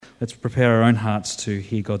Let's prepare our own hearts to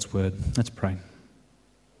hear God's word. Let's pray.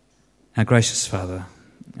 Our gracious Father,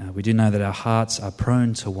 we do know that our hearts are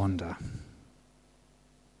prone to wander.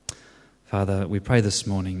 Father, we pray this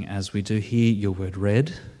morning as we do hear your word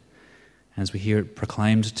read, as we hear it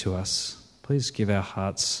proclaimed to us, please give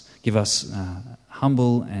us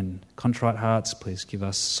humble and contrite hearts. Please give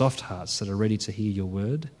us soft hearts that are ready to hear your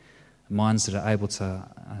word, minds that are able to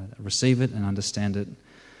receive it and understand it,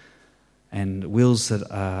 and wills that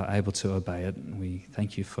are able to obey it. We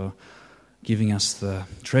thank you for giving us the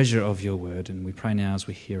treasure of your word, and we pray now as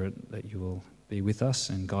we hear it that you will be with us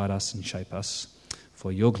and guide us and shape us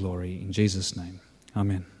for your glory, in Jesus' name.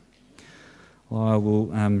 Amen. Well, I will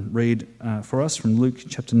read for us from Luke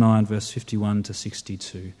chapter 9, verse 51 to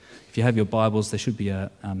 62. If you have your Bibles, there should be a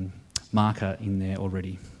marker in there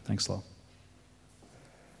already. Thanks a lot.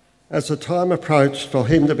 As the time approached for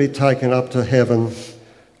him to be taken up to heaven,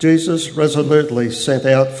 Jesus resolutely set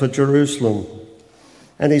out for Jerusalem,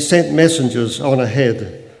 and he sent messengers on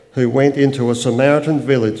ahead who went into a Samaritan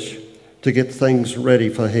village to get things ready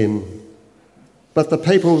for him. But the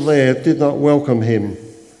people there did not welcome him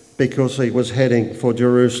because he was heading for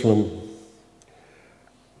Jerusalem.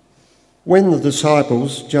 When the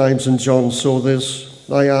disciples, James and John, saw this,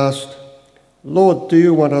 they asked, "Lord, do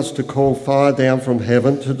you want us to call fire down from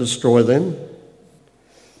heaven to destroy them?"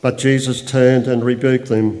 But Jesus turned and rebuked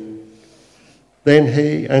them. Then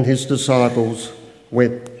he and his disciples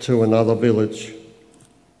went to another village.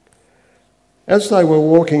 As they were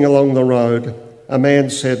walking along the road, a man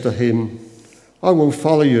said to him, "I will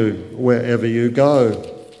follow you wherever you go."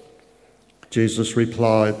 Jesus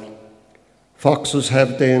replied, "Foxes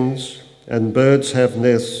have dens and birds have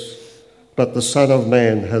nests, but the Son of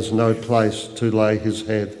Man has no place to lay his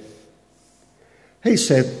head." He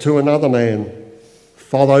said to another man,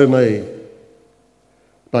 "Follow me."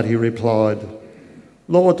 But he replied,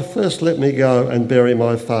 "Lord, first let me go and bury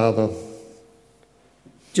my father."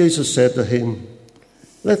 Jesus said to him,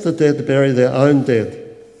 "Let the dead bury their own dead,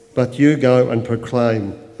 but you go and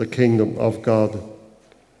proclaim the kingdom of God."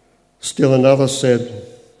 Still another said,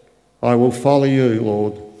 "I will follow you,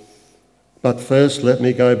 Lord, but first let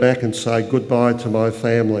me go back and say goodbye to my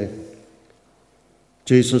family."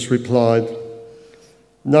 Jesus replied,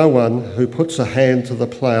 "No one who puts a hand to the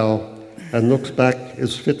plough and looks back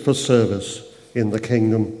is fit for service in the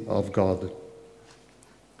kingdom of God."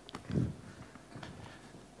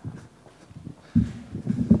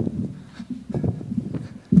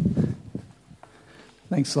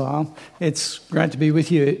 Thanks, Lyle. It's great to be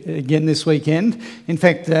with you again this weekend. In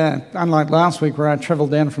fact, unlike last week where I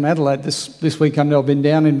travelled down from Adelaide, this weekend I've been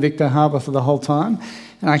down in Victor Harbour for the whole time,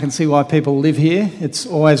 and I can see why people live here. It's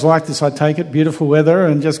always like this, I take it, beautiful weather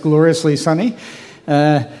and just gloriously sunny.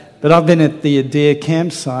 But I've been at the Adair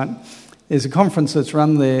campsite. There's a conference that's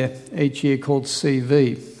run there each year called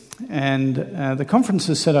CV, and the conference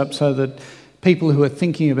is set up so that people who are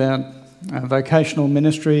thinking about vocational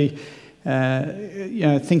ministry,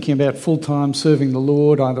 thinking about full-time serving the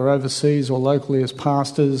Lord, either overseas or locally as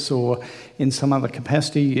pastors or in some other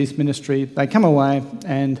capacity, youth ministry, they come away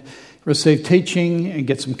and receive teaching and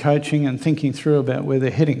get some coaching and thinking through about where they're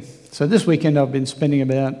heading. So this weekend I've been spending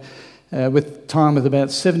with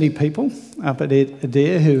about 70 people up at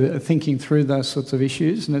Adair who are thinking through those sorts of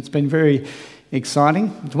issues, and it's been very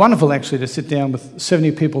exciting. It's wonderful actually to sit down with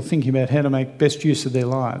 70 people thinking about how to make best use of their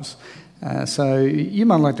lives. So you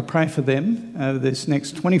might like to pray for them over this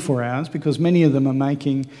next 24 hours, because many of them are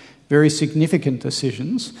making very significant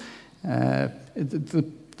decisions.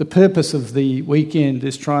 The purpose of the weekend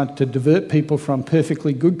is trying to divert people from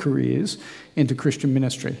perfectly good careers into Christian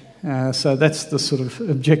ministry. So that's the sort of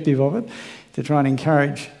objective of it, to try and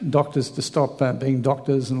encourage doctors to stop being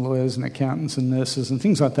doctors and lawyers and accountants and nurses and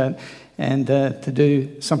things like that, and to do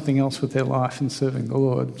something else with their life in serving the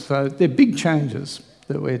Lord. So they're big changes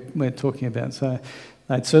that we're talking about. So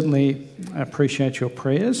I'd certainly appreciate your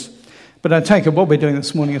prayers. But I take it what we're doing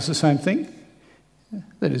this morning is the same thing.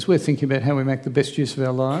 That is, we're thinking about how we make the best use of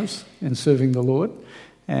our lives in serving the Lord.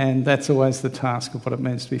 And that's always the task of what it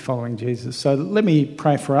means to be following Jesus. So let me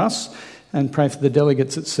pray for us and pray for the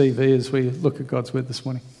delegates at CV as we look at God's word this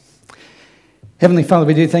morning. Heavenly Father,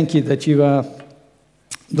 we do thank you that you are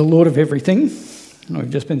the Lord of everything. And we've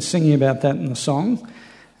just been singing about that in the song.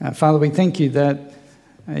 Father, we thank you that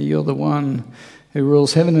you're the one who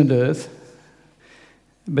rules heaven and earth,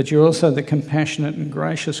 but you're also the compassionate and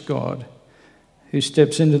gracious God who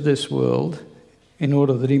steps into this world in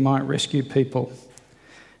order that he might rescue people.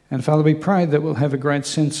 And Father, we pray that we'll have a great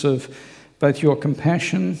sense of both your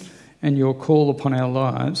compassion and your call upon our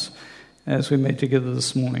lives as we meet together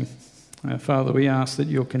this morning. Father, we ask that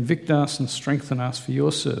you'll convict us and strengthen us for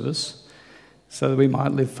your service so that we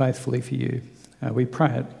might live faithfully for you. We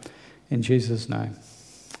pray it in Jesus' name.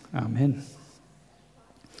 Amen.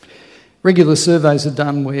 Regular surveys are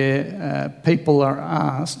done where people are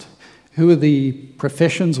asked, who are the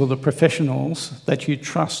professions or the professionals that you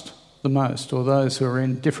trust the most, or those who are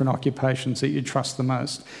in different occupations that you trust the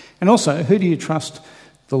most? And also, who do you trust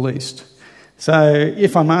the least? So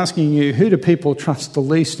if I'm asking you, who do people trust the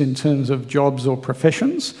least in terms of jobs or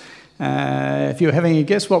professions? If you're having a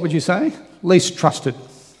guess, what would you say? Least trusted.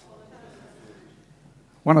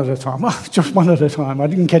 One at a time. Oh, just one at a time. I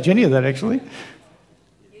didn't catch any of that, actually.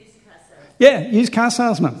 Yeah, used car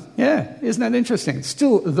salesman. Yeah, isn't that interesting?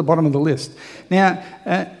 Still at the bottom of the list. Now,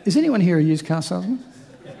 is anyone here a used car salesman?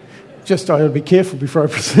 Just I ought to be careful before I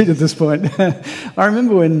proceed at this point. I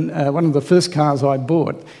remember when one of the first cars I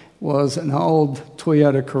bought was an old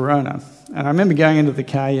Toyota Corona. And I remember going into the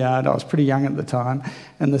car yard. I was pretty young at the time.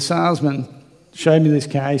 And the salesman showed me this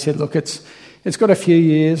car. He said, look, it's got a few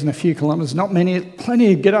years and a few kilometres, not many,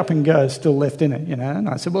 plenty of get up and go still left in it, you know. And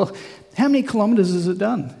I said, well, how many kilometres has it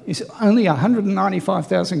done? He said, only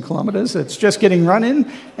 195,000 kilometres. It's just getting run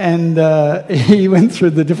in. And he went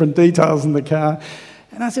through the different details in the car.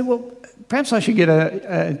 And I said, well, perhaps I should get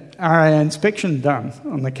a RAA inspection done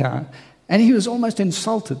on the car. And he was almost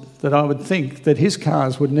insulted that I would think that his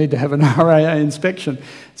cars would need to have an RAA inspection.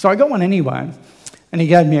 So I got one anyway. And he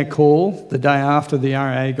gave me a call the day after the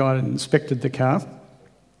RAA guy had inspected the car.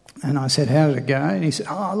 And I said, how did it go? And he said,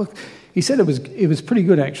 oh, look, he said it was pretty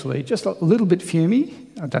good, actually. Just a little bit fumey.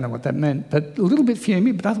 I don't know what that meant, but a little bit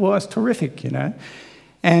fumey, but otherwise terrific, you know.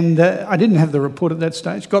 And I didn't have the report at that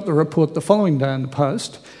stage. Got the report the following day in the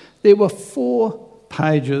post. There were 4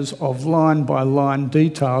 pages of line-by-line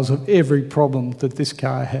details of every problem that this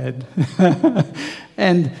car had.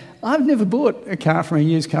 And I've never bought a car from a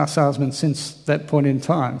used car salesman since that point in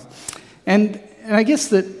time. And I guess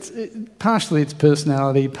that partially it's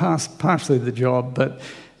personality, partially the job, but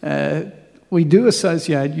we do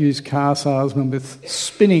associate used car salesmen with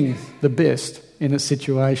spinning the best in a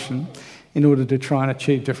situation in order to try and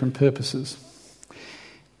achieve different purposes.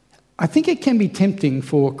 I think it can be tempting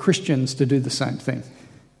for Christians to do the same thing.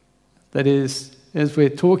 That is, as we're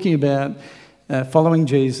talking about following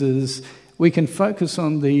Jesus, we can focus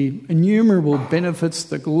on the innumerable benefits,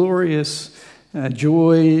 the glorious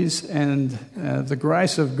joys and the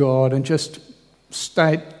grace of God, and just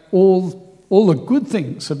state all the good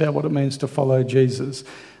things about what it means to follow Jesus,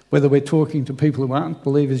 whether we're talking to people who aren't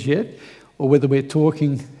believers yet or whether we're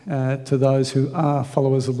talking to those who are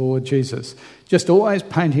followers of the Lord Jesus. Just always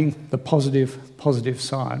painting the positive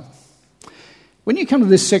side. When you come to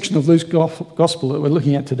this section of Luke's Gospel that we're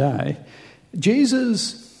looking at today,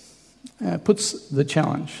 Jesus puts the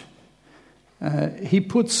challenge. He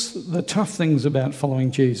puts the tough things about following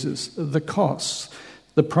Jesus, the costs,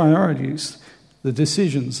 the priorities, the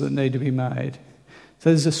decisions that need to be made. So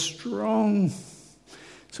there's a strong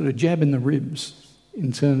sort of jab in the ribs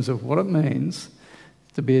in terms of what it means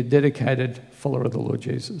to be a dedicated follower of the Lord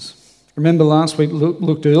Jesus. Remember last week,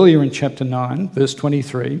 looked earlier in chapter 9, verse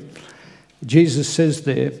 23, Jesus says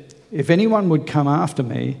there, if anyone would come after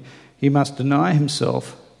me, he must deny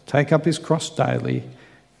himself, take up his cross daily,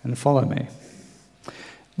 and follow me.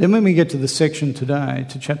 Then when we get to the section today,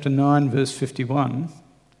 to chapter 9, verse 51,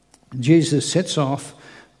 Jesus sets off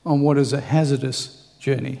on what is a hazardous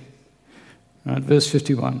journey. Right, verse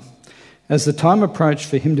 51. As the time approached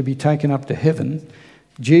for him to be taken up to heaven,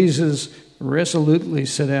 Jesus resolutely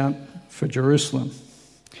set out for Jerusalem.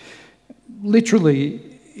 Literally,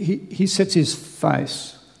 he sets his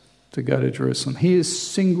face to go to Jerusalem. He is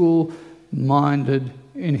single-minded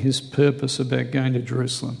in his purpose about going to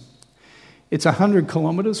Jerusalem. It's 100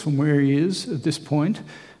 kilometres from where he is at this point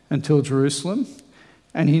until Jerusalem,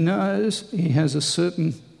 and he knows he has a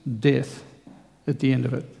certain death at the end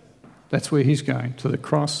of it. That's where he's going, to the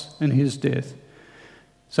cross and his death.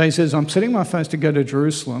 So he says, I'm setting my face to go to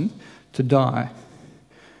Jerusalem to die.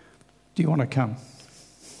 Do you want to come?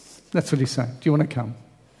 That's what he's saying. Do you want to come?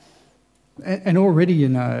 And already you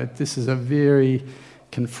know this is a very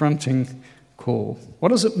confronting call. What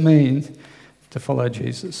does it mean to follow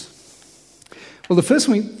Jesus? Well, the first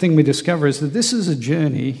thing we discover is that this is a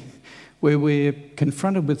journey where we're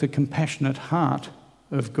confronted with the compassionate heart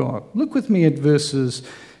of God. Look with me at verses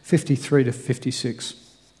 53 to 56,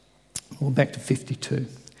 or back to 52.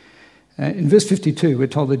 In verse 52, we're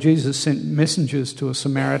told that Jesus sent messengers to a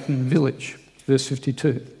Samaritan village, verse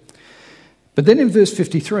 52. But then in verse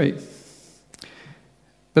 53,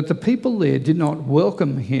 but the people there did not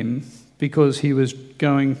welcome him because he was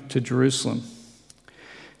going to Jerusalem.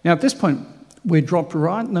 Now, at this point, we're dropped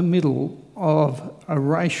right in the middle of a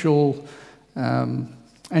racial and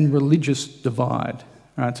religious divide.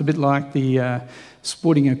 It's a bit like the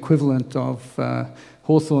sporting equivalent of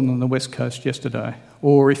Hawthorn on the West Coast yesterday.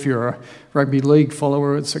 Or if you're a rugby league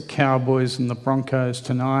follower, it's the Cowboys and the Broncos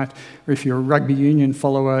tonight. Or if you're a rugby union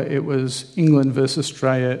follower, it was England versus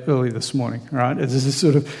Australia early this morning, right? It's this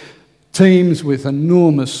sort of teams with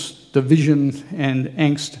enormous division and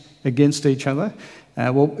angst against each other.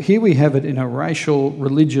 Well, here we have it in a racial,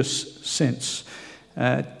 religious sense.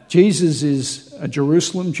 Jesus is a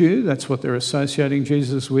Jerusalem Jew. That's what they're associating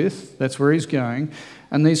Jesus with. That's where he's going.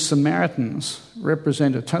 And these Samaritans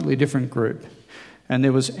represent a totally different group. And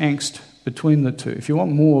there was angst between the two. If you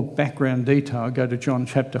want more background detail, go to John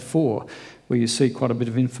chapter 4, where you see quite a bit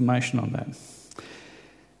of information on that.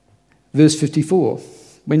 Verse 54,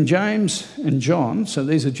 when James and John, so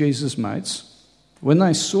these are Jesus' mates, when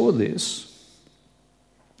they saw this,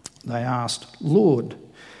 they asked, Lord, do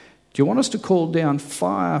you want us to call down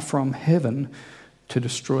fire from heaven to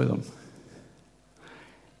destroy them?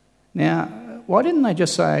 Now, why didn't they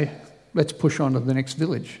just say, let's push on to the next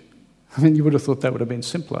village? I mean, you would have thought that would have been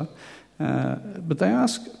simpler. But they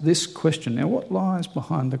ask this question. Now, what lies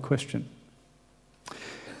behind the question?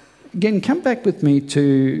 Again, come back with me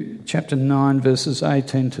to chapter 9, verses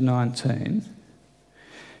 18 to 19.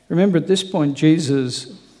 Remember, at this point,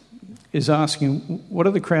 Jesus is asking, what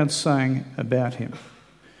are the crowds saying about him?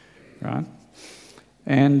 Right?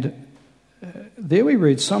 And there we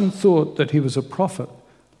read, some thought that he was a prophet,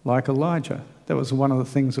 like Elijah. That was one of the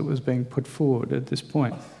things that was being put forward at this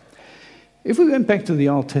point. If we went back to the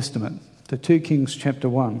Old Testament, to 2 Kings chapter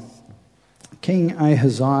 1, King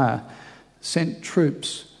Ahaziah sent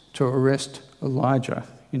troops to arrest Elijah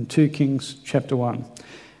in 2 Kings chapter 1.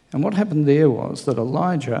 And what happened there was that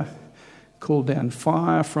Elijah called down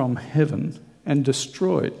fire from heaven and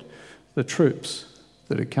destroyed the troops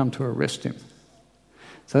that had come to arrest him.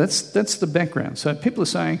 So that's the background. So people are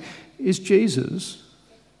saying, is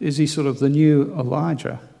he sort of the new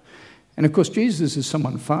Elijah? And of course, Jesus is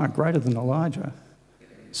someone far greater than Elijah.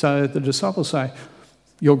 So the disciples say,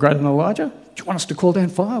 you're greater than Elijah? Do you want us to call down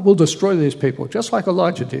fire? We'll destroy these people, just like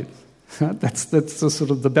Elijah did. That's the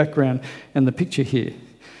sort of the background and the picture here.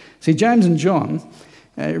 See, James and John,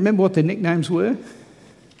 remember what their nicknames were?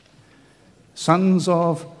 Sons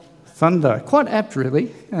of Thunder. Quite apt,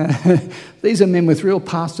 really. These are men with real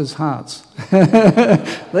pastors' hearts.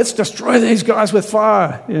 Let's destroy these guys with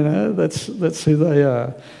fire. You know, that's who they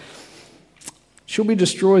are. Should we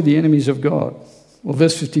destroy the enemies of God? Well,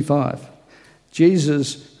 verse 55.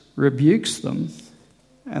 Jesus rebukes them,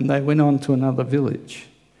 and they went on to another village.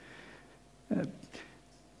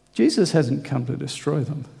 Jesus hasn't come to destroy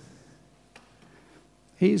them.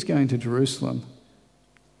 He's going to Jerusalem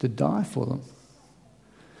to die for them.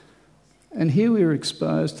 And here we are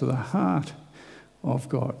exposed to the heart of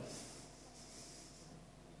God.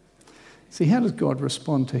 See, how does God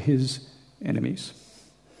respond to his enemies?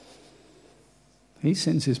 He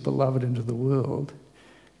sends his beloved into the world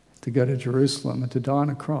to go to Jerusalem and to die on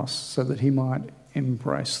a cross so that he might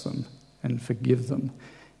embrace them and forgive them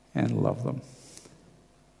and love them.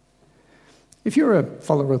 If you're a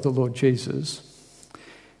follower of the Lord Jesus,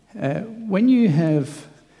 when you have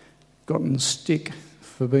gotten stick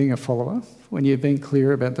for being a follower, when you've been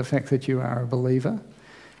clear about the fact that you are a believer,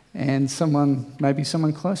 and maybe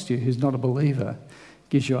someone close to you who's not a believer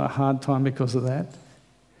gives you a hard time because of that,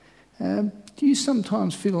 do you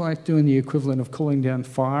sometimes feel like doing the equivalent of calling down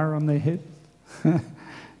fire on their head?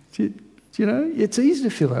 You know, it's easy to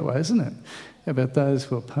feel that way, isn't it, about those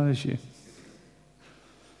who oppose you?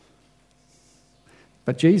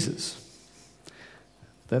 But Jesus,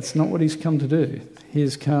 that's not what he's come to do. He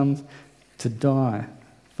has come to die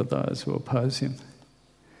for those who oppose him.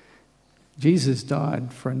 Jesus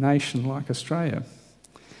died for a nation like Australia,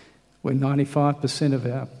 where 95% of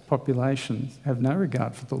our population have no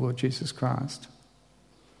regard for the Lord Jesus Christ.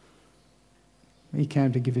 He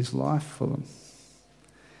came to give his life for them.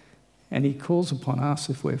 And he calls upon us,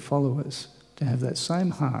 if we're followers, to have that same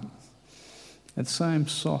heart, that same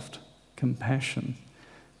soft compassion,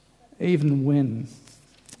 even when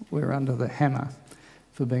we're under the hammer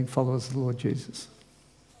for being followers of the Lord Jesus.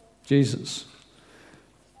 Jesus,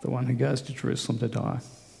 the one who goes to Jerusalem to die.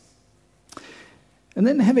 And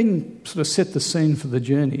then, having sort of set the scene for the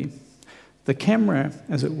journey, the camera,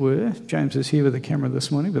 as it were, James is here with the camera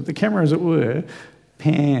this morning, but the camera, as it were,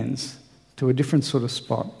 pans to a different sort of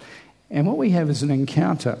spot. And what we have is an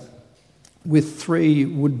encounter with 3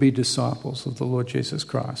 would-be disciples of the Lord Jesus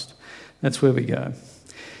Christ. That's where we go.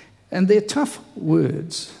 And they're tough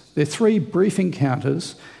words. They're 3 brief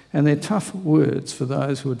encounters And they're tough words for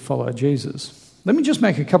those who would follow Jesus. Let me just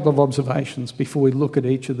make a couple of observations before we look at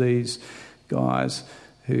each of these guys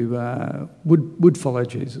who would follow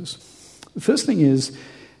Jesus. The first thing is,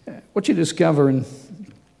 what you discover in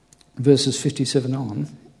verses 57 on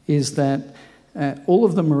is that all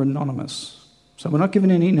of them are anonymous. So we're not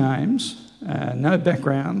given any names, no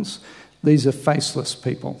backgrounds. These are faceless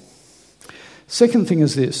people. Second thing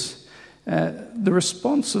is this. The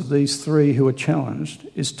response of these three who are challenged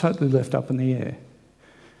is totally left up in the air.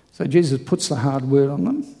 So Jesus puts the hard word on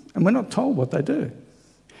them, and we're not told what they do.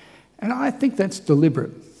 And I think that's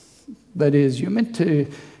deliberate. That is, you're meant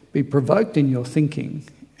to be provoked in your thinking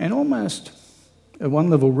and almost, at one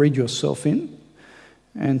level, read yourself in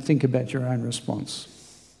and think about your own response.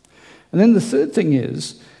 And then the third thing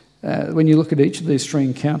is, when you look at each of these three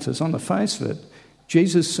encounters, on the face of it,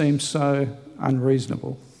 Jesus seems so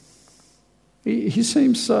unreasonable. He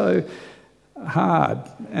seems so hard,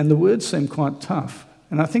 and the words seem quite tough.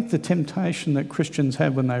 And I think the temptation that Christians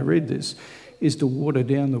have when they read this is to water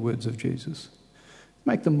down the words of Jesus,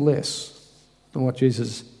 make them less than what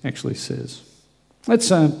Jesus actually says. Let's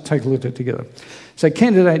take a look at it together. So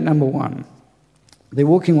candidate number one, they're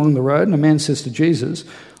walking along the road and a man says to Jesus,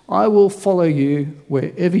 "I will follow you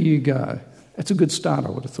wherever you go." That's a good start,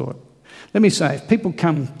 I would have thought. Let me say, if people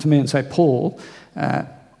come to me and say, "Paul,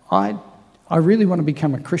 I really want to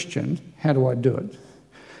become a Christian, how do I do it?"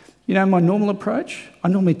 You know, my normal approach, I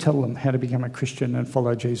normally tell them how to become a Christian and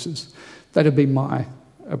follow Jesus. That'd be my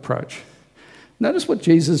approach. Notice what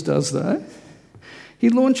Jesus does, though. He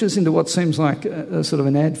launches into what seems like a sort of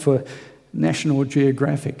an ad for National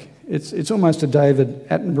Geographic. It's almost a David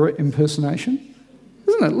Attenborough impersonation,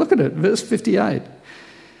 isn't it? Look at it, verse 58.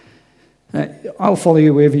 "I'll follow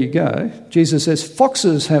you wherever you go." Jesus says,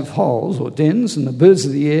 "Foxes have holes or dens, and the birds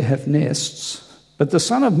of the air have nests, but the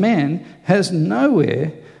Son of Man has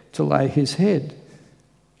nowhere to lay his head."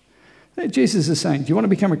 Jesus is saying, do you want to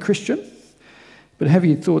become a Christian? But have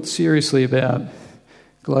you thought seriously about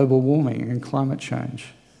global warming and climate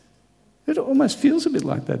change? It almost feels a bit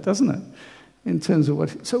like that, doesn't it? In terms of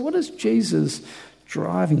what... So what is Jesus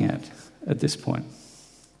driving at this point?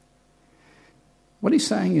 What he's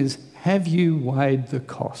saying is, have you weighed the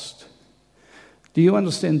cost? Do you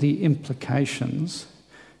understand the implications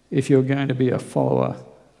if you're going to be a follower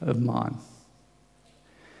of mine?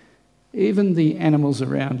 Even the animals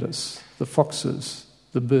around us, the foxes,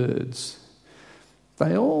 the birds,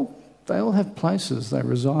 they all have places they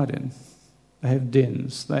reside in. They have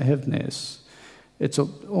dens, they have nests. It's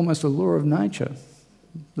almost a law of nature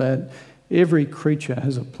that every creature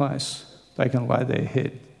has a place they can lay their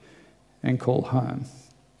head and call home.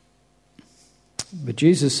 But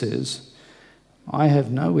Jesus says, "I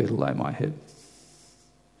have nowhere to lay my head.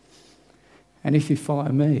 And if you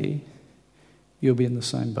follow me, you'll be in the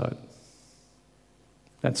same boat."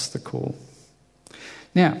 That's the call.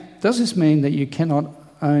 Now, does this mean that you cannot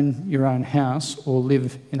own your own house or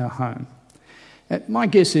live in a home? My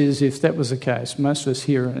guess is if that was the case, most of us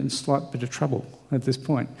here are in a slight bit of trouble at this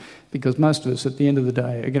point, because most of us at the end of the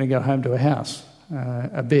day are going to go home to a house,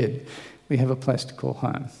 a bed. We have a place to call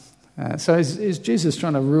home. So is Jesus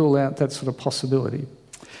trying to rule out that sort of possibility?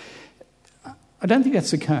 I don't think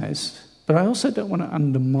that's the case, but I also don't want to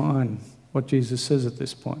undermine what Jesus says at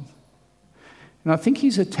this point. And I think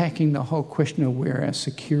he's attacking the whole question of where our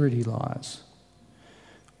security lies,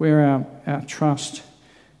 where our trust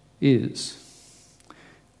is,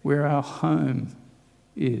 where our home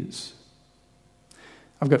is.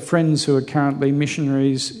 I've got friends who are currently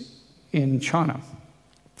missionaries in China,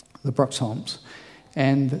 the Broxholms,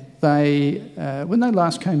 and they, when they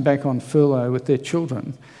last came back on furlough with their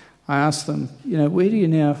children, I asked them, where do you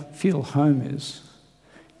now feel home is?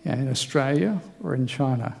 In Australia or in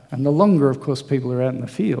China? And the longer, of course, people are out in the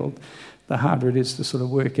field, the harder it is to sort of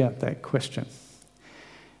work out that question.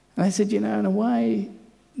 And they said, in a way,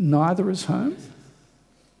 neither is home.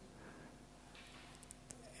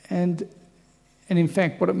 And in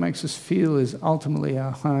fact, what it makes us feel is ultimately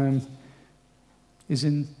our home is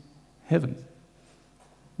in heaven,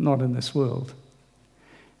 not in this world.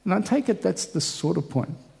 And I take it that's the sort of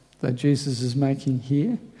point that Jesus is making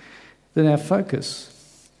here, that our focus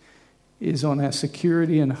is on our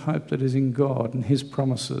security and hope that is in God and his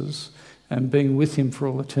promises and being with him for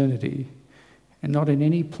all eternity, and not in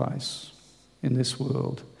any place in this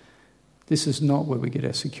world. This is not where we get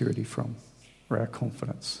our security from, or our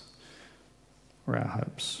confidence, or our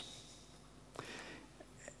hopes.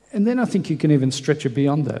 And then I think you can even stretch it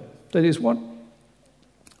beyond that. That is, what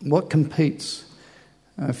competes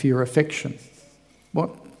for your affection?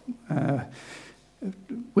 Where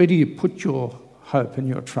do you put your hope and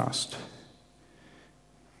your trust?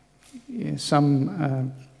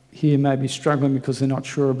 Some here may be struggling because they're not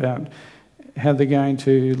sure about how they're going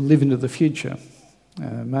to live into the future.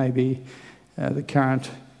 Maybe the current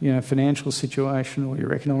financial situation or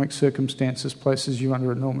your economic circumstances places you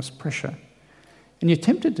under enormous pressure. And you're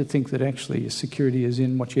tempted to think that actually your security is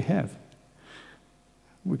in what you have,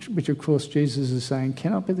 which of course Jesus is saying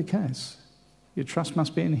cannot be the case. Your trust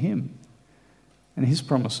must be in him and his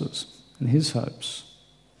promises and his hopes.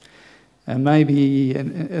 And maybe,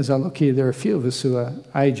 and as I look here, there are a few of us who are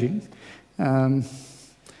ageing, and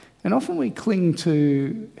often we cling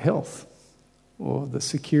to health or the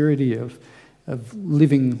security of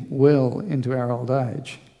living well into our old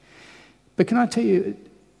age. But can I tell you,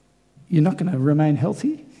 you're not going to remain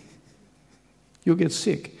healthy. You'll get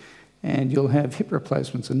sick, and you'll have hip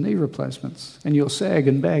replacements and knee replacements, and you'll sag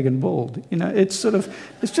and bag and bald. It's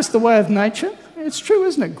just the way of nature. It's true,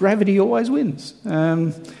 isn't it? Gravity always wins.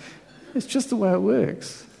 It's just the way it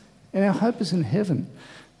works. And our hope is in heaven,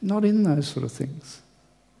 not in those sort of things.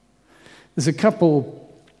 There's a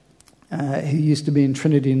couple who used to be in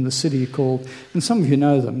Trinity in the city called, and some of you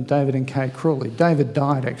know them, David and Kay Crawley. David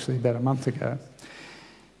died actually about a month ago.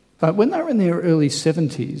 But when they were in their early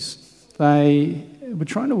 70s, they were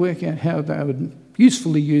trying to work out how they would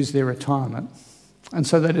usefully use their retirement. And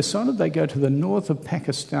so they decided they'd go to the north of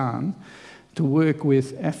Pakistan to work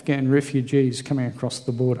with Afghan refugees coming across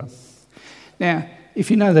the border. Now,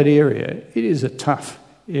 if you know that area, it is a tough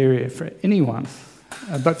area for anyone.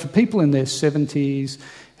 But for people in their 70s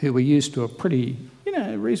who were used to a pretty,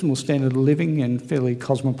 reasonable standard of living in fairly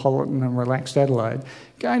cosmopolitan and relaxed Adelaide,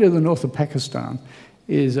 going to the north of Pakistan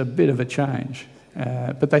is a bit of a change.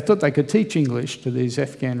 But they thought they could teach English to these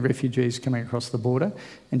Afghan refugees coming across the border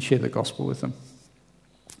and share the gospel with them.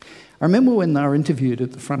 I remember when they were interviewed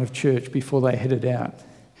at the front of church before they headed out,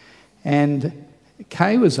 and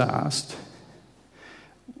Kay was asked,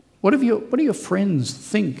 what do your friends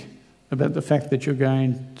think about the fact that you're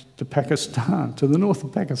going to Pakistan, to the north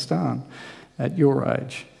of Pakistan, at your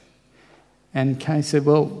age? And Kay said,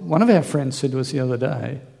 well, one of our friends said to us the other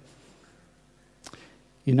day,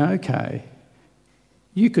 Kay,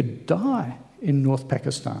 you could die in North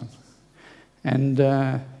Pakistan. And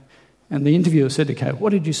the interviewer said to Kay,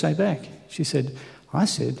 what did you say back? She said, I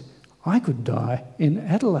said, I could die in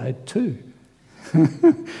Adelaide too.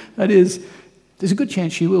 That is, there's a good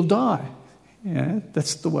chance she will die.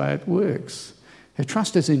 That's the way it works. Her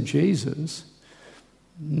trust is in Jesus,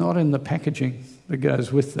 not in the packaging that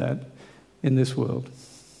goes with that in this world.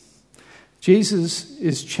 Jesus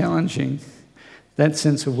is challenging that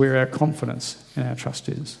sense of where our confidence and our trust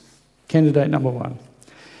is. Candidate number 1.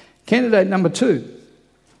 Candidate number 2,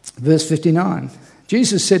 verse 59.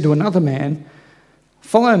 Jesus said to another man,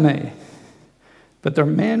 follow me. But the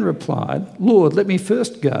man replied, Lord, let me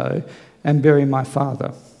first go and bury my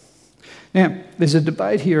father. Now, there's a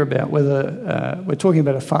debate here about whether we're talking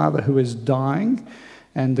about a father who is dying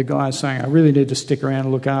and the guy is saying, I really need to stick around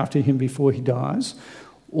and look after him before he dies,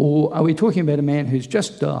 or are we talking about a man who's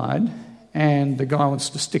just died and the guy wants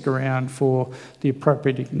to stick around for the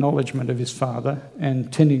appropriate acknowledgement of his father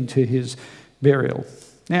and tending to his burial?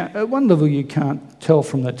 Now, at one level you can't tell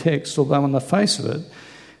from the text, although on the face of it,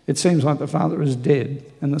 it seems like the father is dead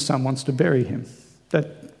and the son wants to bury him.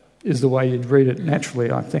 That is the way you'd read it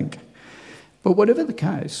naturally, I think. But whatever the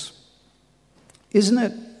case, isn't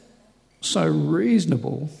it so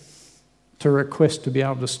reasonable to request to be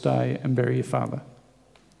able to stay and bury your father?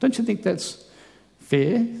 Don't you think that's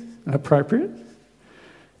fair and appropriate?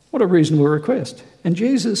 What a reasonable request. And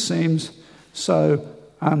Jesus seems so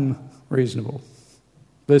unreasonable.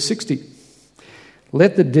 Verse 60,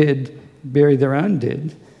 let the dead bury their own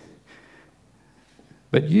dead,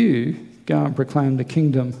 but you go and proclaim the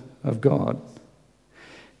kingdom of God.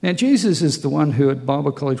 Now, Jesus is the one who at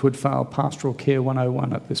Bible College would fail Pastoral Care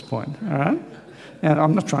 101 at this point, all right? Now,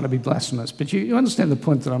 I'm not trying to be blasphemous, but you understand the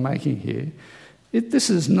point that I'm making here. This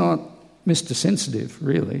is not Mr. Sensitive,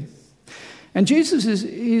 really. And Jesus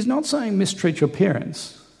he's not saying mistreat your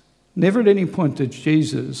parents. Never at any point did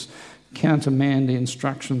Jesus countermand the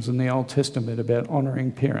instructions in the Old Testament about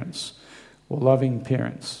honouring parents or loving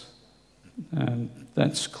parents.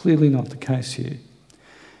 That's clearly not the case here.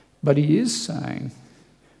 But he is saying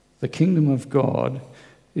the kingdom of God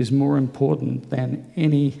is more important than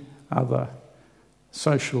any other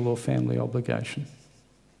social or family obligation.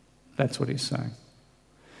 That's what he's saying.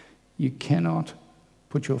 You cannot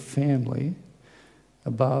put your family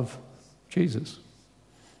above Jesus.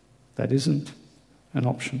 That isn't an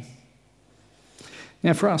option.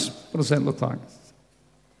 Now for us, what does that look like?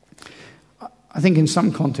 I think in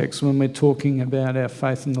some contexts when we're talking about our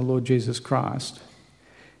faith in the Lord Jesus Christ,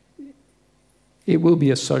 it will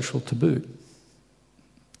be a social taboo.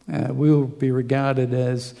 We'll be regarded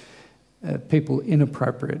as people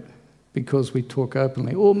inappropriate because we talk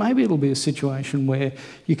openly. Or maybe it'll be a situation where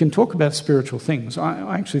you can talk about spiritual things.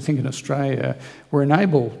 I actually think in Australia we're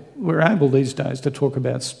able these days to talk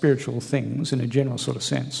about spiritual things in a general sort of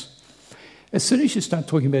sense. As soon as you start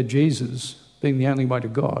talking about Jesus being the only way to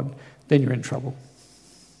God, then you're in trouble.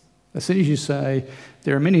 As soon as you say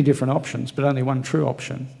there are many different options, but only one true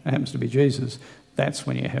option, it happens to be Jesus, that's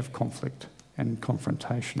when you have conflict and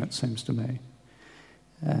confrontation, it seems to me.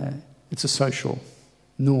 It's a social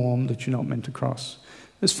norm that you're not meant to cross.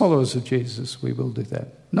 As followers of Jesus, we will do that.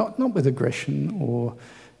 Not with aggression or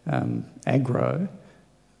aggro,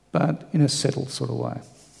 but in a settled sort of way.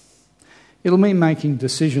 It'll mean making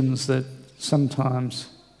decisions that sometimes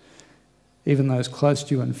even those close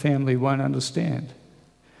to you and family won't understand.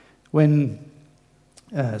 When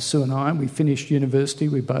Sue and I, we finished university,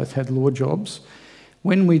 we both had law jobs.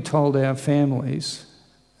 When we told our families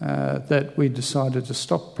that we decided to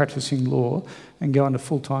stop practicing law and go into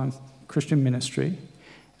full-time Christian ministry,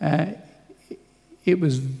 it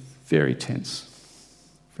was very tense,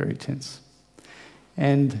 very tense.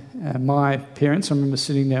 And my parents, I remember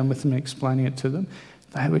sitting down with them and explaining it to them,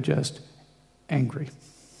 they were just angry.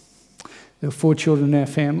 There were 4 children in our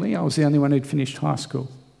family. I was the only one who'd finished high school,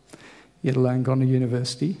 yet alone gone to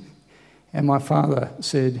university. And my father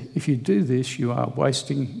said, if you do this, you are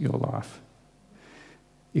wasting your life.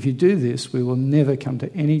 If you do this, we will never come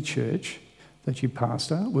to any church that you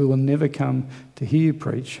pastor. We will never come to hear you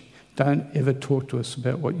preach. Don't ever talk to us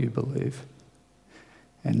about what you believe.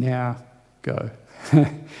 And now, go.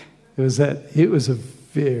 It was a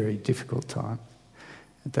very difficult time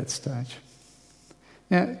at that stage.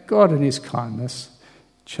 Now, God in his kindness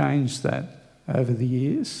changed that over the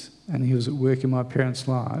years, and he was at work in my parents'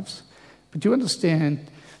 lives. But you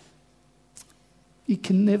understand, you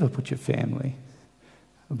can never put your family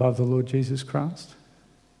above the Lord Jesus Christ.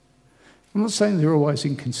 I'm not saying they're always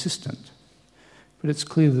inconsistent, but it's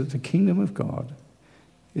clear that the kingdom of God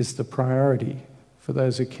is the priority for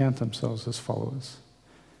those who count themselves as followers.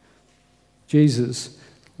 Jesus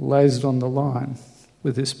lays it on the line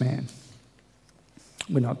with this man.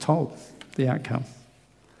 We're not told the outcome.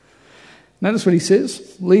 Notice what he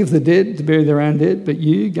says, leave the dead to bury their own dead, but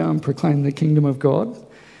you go and proclaim the kingdom of God.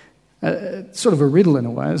 It's sort of a riddle in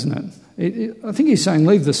a way, isn't it? I think he's saying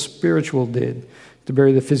leave the spiritual dead to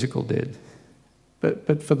bury the physical dead.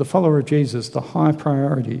 But for the follower of Jesus, the high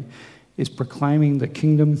priority is proclaiming the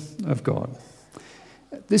kingdom of God.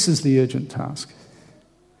 This is the urgent task.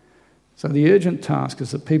 So the urgent task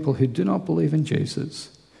is that people who do not believe in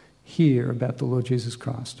Jesus hear about the Lord Jesus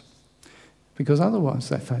Christ, because otherwise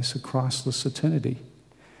they face a Christless eternity.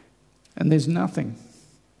 And there's nothing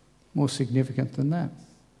more significant than that.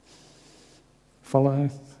 Follow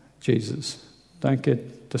Jesus. Don't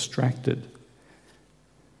get distracted.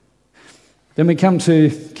 Then we come to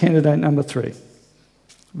candidate number 3,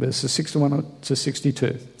 verses 61 to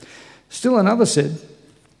 62. Still another said,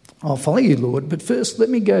 I'll follow you, Lord, but first let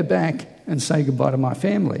me go back and say goodbye to my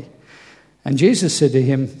family. And Jesus said to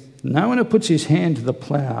him, no one who puts his hand to the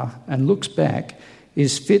plough and looks back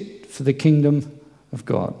is fit for the kingdom of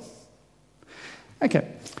God. Okay,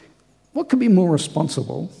 what could be more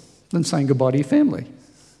responsible than saying goodbye to your family?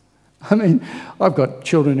 I mean, I've got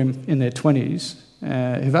children in their 20s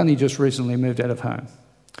who've only just recently moved out of home.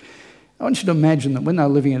 I want you to imagine that when they're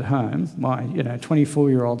living at home, my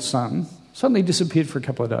 24-year-old son suddenly disappeared for a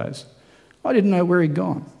couple of days. I didn't know where he'd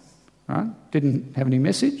gone, right? Didn't have any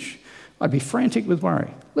message. I'd be frantic with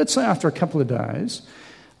worry. Let's say after a couple of days,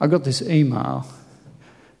 I got this email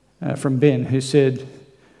from Ben who said,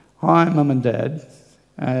 hi, Mum and Dad.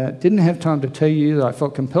 Didn't have time to tell you that I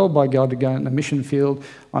felt compelled by God to go in the mission field.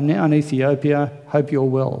 I'm now in Ethiopia. Hope you're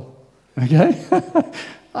well. Okay?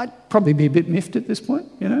 I'd probably be a bit miffed at this point,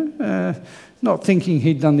 not thinking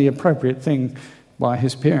he'd done the appropriate thing by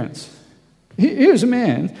his parents. Here's a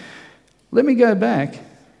man. Let me go back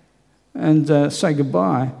and say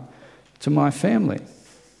goodbye to my family.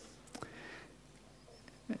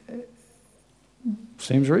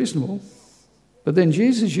 Seems reasonable. But then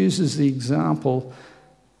Jesus uses the example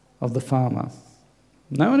of the farmer.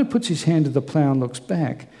 No one who puts his hand to the plough and looks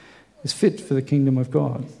back is fit for the kingdom of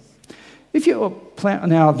God. If you're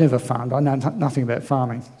now I've never farmed, I know nothing about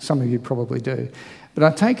farming. Some of you probably do. But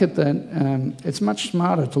I take it that it's much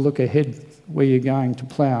smarter to look ahead where you're going to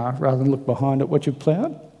plough rather than look behind at what you've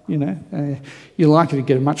ploughed. You're likely to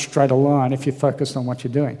get a much straighter line if you're focused on what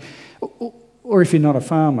you're doing. Or if you're not a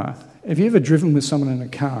farmer, have you ever driven with someone in a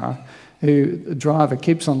car the driver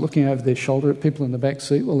keeps on looking over their shoulder at people in the back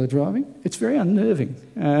seat while they're driving. It's very unnerving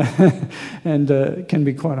and can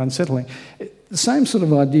be quite unsettling. The same sort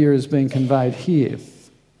of idea is being conveyed here.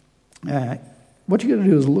 What you've got to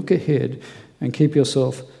do is look ahead and keep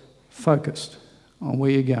yourself focused on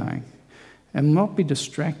where you're going and not be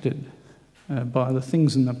distracted by the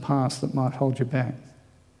things in the past that might hold you back.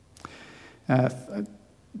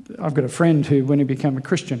 I've got a friend who, when he became a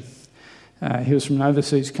Christian, he was from an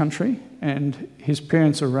overseas country, and his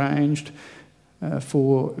parents arranged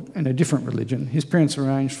in a different religion, his parents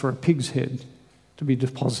arranged for a pig's head to be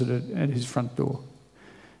deposited at his front door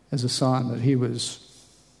as a sign that he was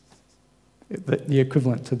the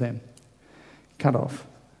equivalent to them, cut off,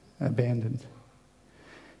 abandoned.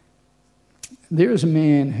 There is a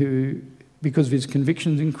man who, because of his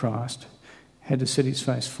convictions in Christ, had to set his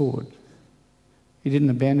face forward. He didn't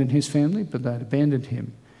abandon his family, but they'd abandoned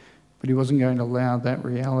him. But he wasn't going to allow that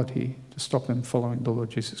reality to stop him following the Lord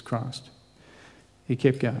Jesus Christ. He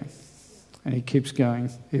kept going, and he keeps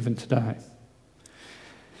going even today.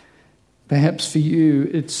 Perhaps for you,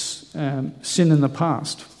 it's sin in the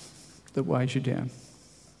past that weighs you down.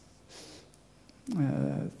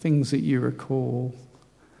 Things that you recall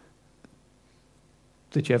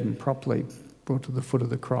that you haven't properly brought to the foot of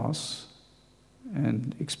the cross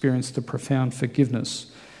and experienced the profound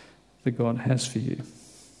forgiveness that God has for you.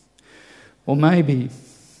 Or maybe,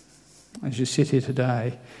 as you sit here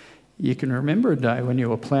today, you can remember a day when you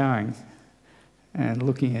were ploughing and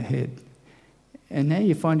looking ahead, and now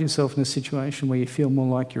you find yourself in a situation where you feel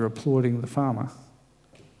more like you're applauding the farmer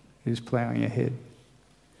who's ploughing ahead.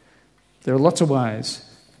 There are lots of ways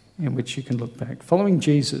in which you can look back. Following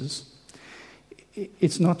Jesus,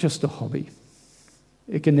 it's not just a hobby.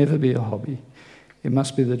 It can never be a hobby. It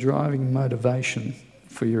must be the driving motivation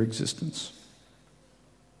for your existence.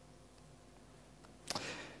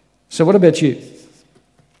 So what about you?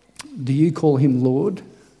 Do you call him Lord?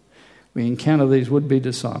 We encounter these would-be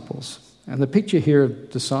disciples. And the picture here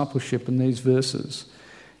of discipleship in these verses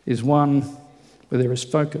is one where there is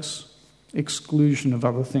focus, exclusion of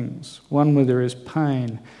other things, one where there is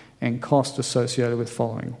pain and cost associated with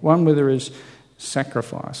following, one where there is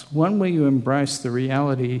sacrifice, one where you embrace the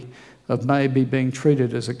reality of maybe being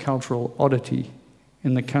treated as a cultural oddity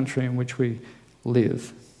in the country in which we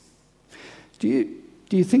live. Do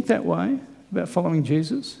you think that way about following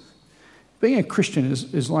Jesus? Being a Christian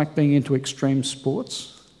is like being into extreme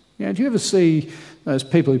sports. You know, do you ever see those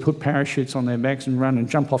people who put parachutes on their backs and run and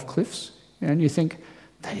jump off cliffs? You know, and you think,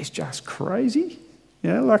 that is just crazy.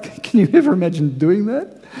 You know, like, can you ever imagine doing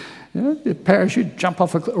that? You know, a parachute, jump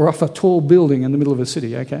off off a tall building in the middle of a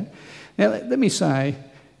city, okay? Now, let me say,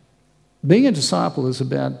 being a disciple is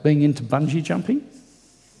about being into bungee jumping.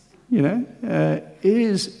 You know, it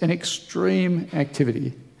is an extreme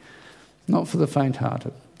activity, not for the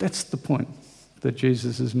faint-hearted. That's the point that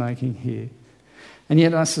Jesus is making here. And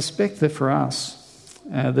yet I suspect that for us,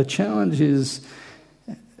 the challenge is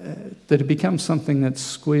that it becomes something that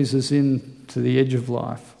squeezes in to the edge of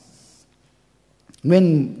life.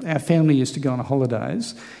 When our family used to go on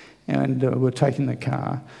holidays and we're taking the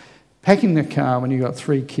car, packing the car when you've got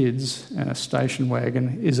 3 kids and a station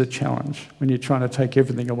wagon is a challenge when you're trying to take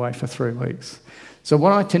everything away for 3 weeks. So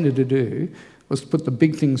what I tended to do was to put the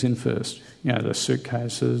big things in first. You know, the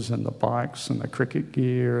suitcases and the bikes and the cricket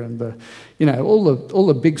gear and all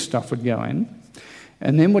the big stuff would go in.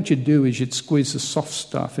 And then what you'd do is you'd squeeze the soft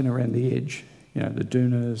stuff in around the edge. You know, the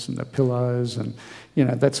doonas and the pillows and, you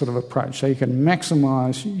know, that sort of approach. So you can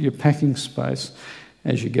maximise your packing space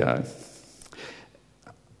as you go.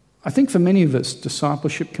 I think for many of us,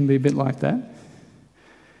 discipleship can be a bit like that.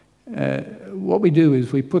 What we do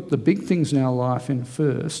is we put the big things in our life in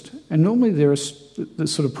first, and normally the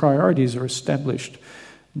sort of priorities are established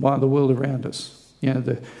by the world around us. You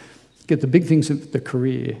know, get the big things of the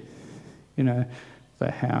career, you know,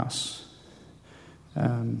 the house,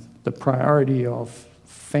 the priority of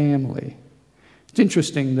family. It's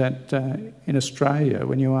interesting that in Australia,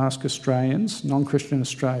 when you ask Australians, non-Christian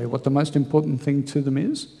Australia, what the most important thing to them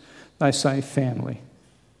is, they say family.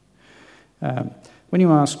 When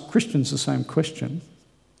you ask Christians the same question,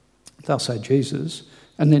 they'll say Jesus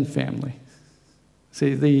and then family.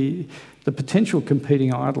 See, the potential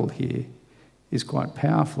competing idol here is quite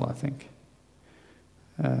powerful, I think.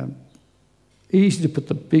 Easy to put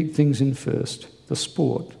the big things in first, the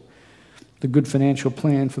sport, the good financial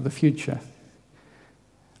plan for the future,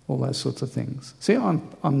 all those sorts of things. See, I'm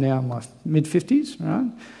now in my mid-50s, right?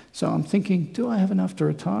 So I'm thinking, do I have enough to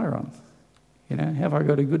retire on? You know, have I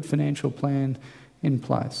got a good financial plan in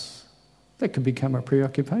place? That could become a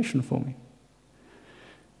preoccupation for me.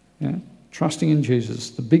 Yeah? trusting in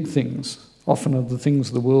Jesus, the big things, often are the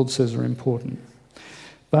things the world says are important.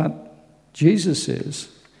 But Jesus says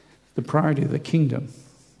the priority of the kingdom,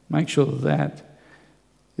 make sure that that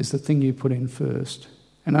is the thing you put in first,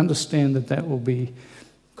 and understand that that will be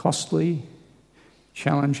costly,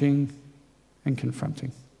 challenging, and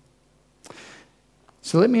confronting.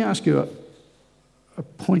 So let me ask you a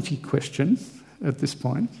pointy question at this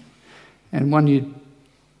point, and one you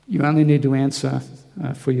only need to answer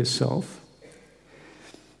for yourself.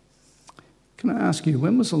 Can I ask you,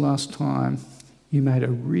 when was the last time you made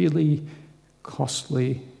a really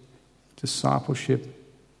costly discipleship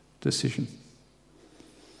decision?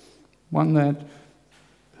 One that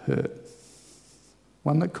hurt.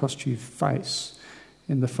 One that cost you face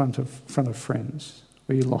in the front of friends,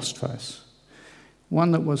 where you lost face.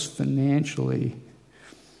 One that was financially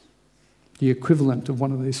the equivalent of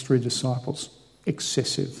one of these three disciples,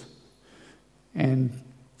 excessive, and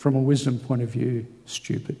from a wisdom point of view,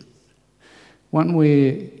 stupid. One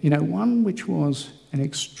where, one which was an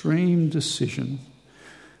extreme decision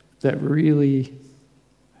that really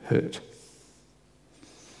hurt.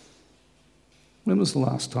 When was the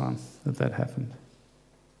last time that happened?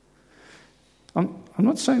 I'm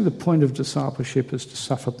not saying the point of discipleship is to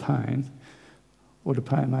suffer pain or to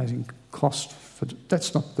pay amazing cost for.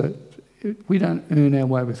 That's not the. We don't earn our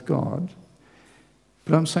way with God.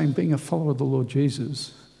 But I'm saying being a follower of the Lord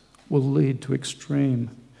Jesus will lead to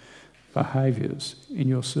extreme behaviours in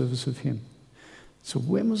your service of Him. So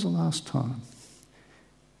when was the last time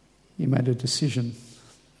you made a decision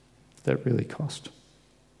that really cost?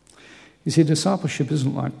 You see, discipleship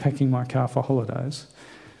isn't like packing my car for holidays.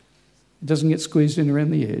 It doesn't get squeezed in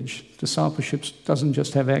around the edge. Discipleship doesn't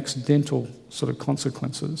just have accidental sort of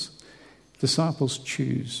consequences. Disciples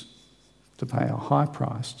choose to pay a high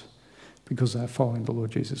price because they're following the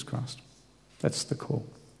Lord Jesus Christ. That's the call.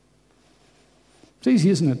 It's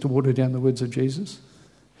easy, isn't it, to water down the words of Jesus?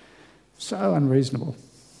 So unreasonable.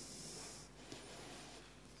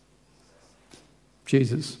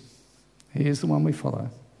 Jesus, He is the one we follow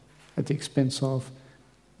at the expense of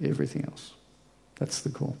everything else. That's the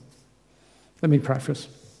call. Let me pray for us.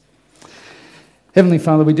 Heavenly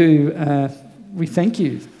Father, we thank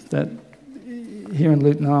you that here in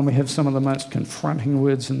Luke 9 we have some of the most confronting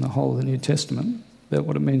words in the whole of the New Testament about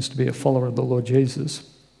what it means to be a follower of the Lord Jesus.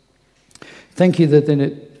 Thank you that then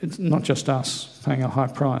it's not just us paying a high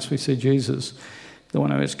price. We see Jesus, the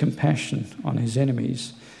one who has compassion on his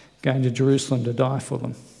enemies, going to Jerusalem to die for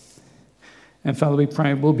them. And Father, we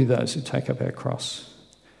pray we'll be those who take up our cross.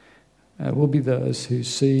 We'll be those who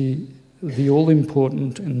see the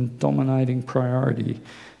all-important and dominating priority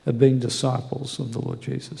of being disciples of the Lord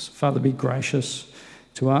Jesus. Father, be gracious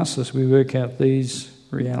to us as we work out these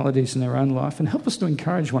realities in our own life, and help us to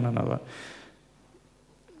encourage one another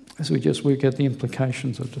as we just work out the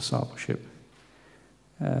implications of discipleship.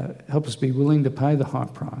 Help us be willing to pay the high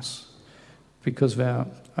price because of our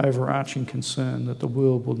overarching concern that the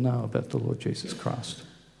world will know about the Lord Jesus Christ.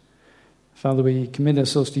 Father, we commit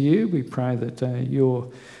ourselves to you. We pray that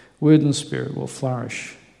your word and spirit will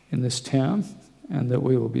flourish in this town and that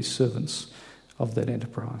we will be servants of that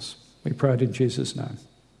enterprise. We pray it in Jesus' name.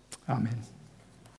 Amen.